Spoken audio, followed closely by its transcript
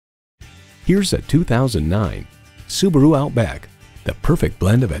Here's a 2009 Subaru Outback, the perfect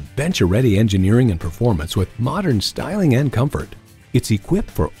blend of adventure-ready engineering and performance with modern styling and comfort. It's equipped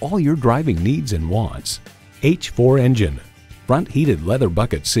for all your driving needs and wants. H4 engine, front heated leather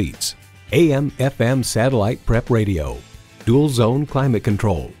bucket seats, AM/FM satellite prep radio, dual zone climate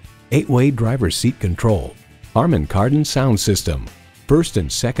control, 8-way driver's seat control, Harman Kardon sound system, first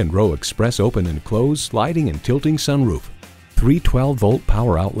and second row express open and close sliding and tilting sunroof, 3 12-volt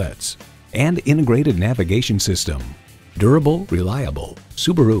power outlets, and integrated navigation system. Durable, reliable.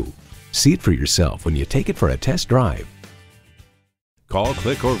 Subaru. See it for yourself when you take it for a test drive. Call,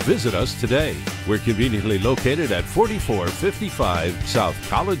 click, or visit us today. We're conveniently located at 4455 South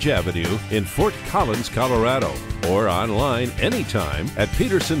College Avenue in Fort Collins, Colorado, or online anytime at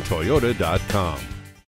pedersentoyota.com.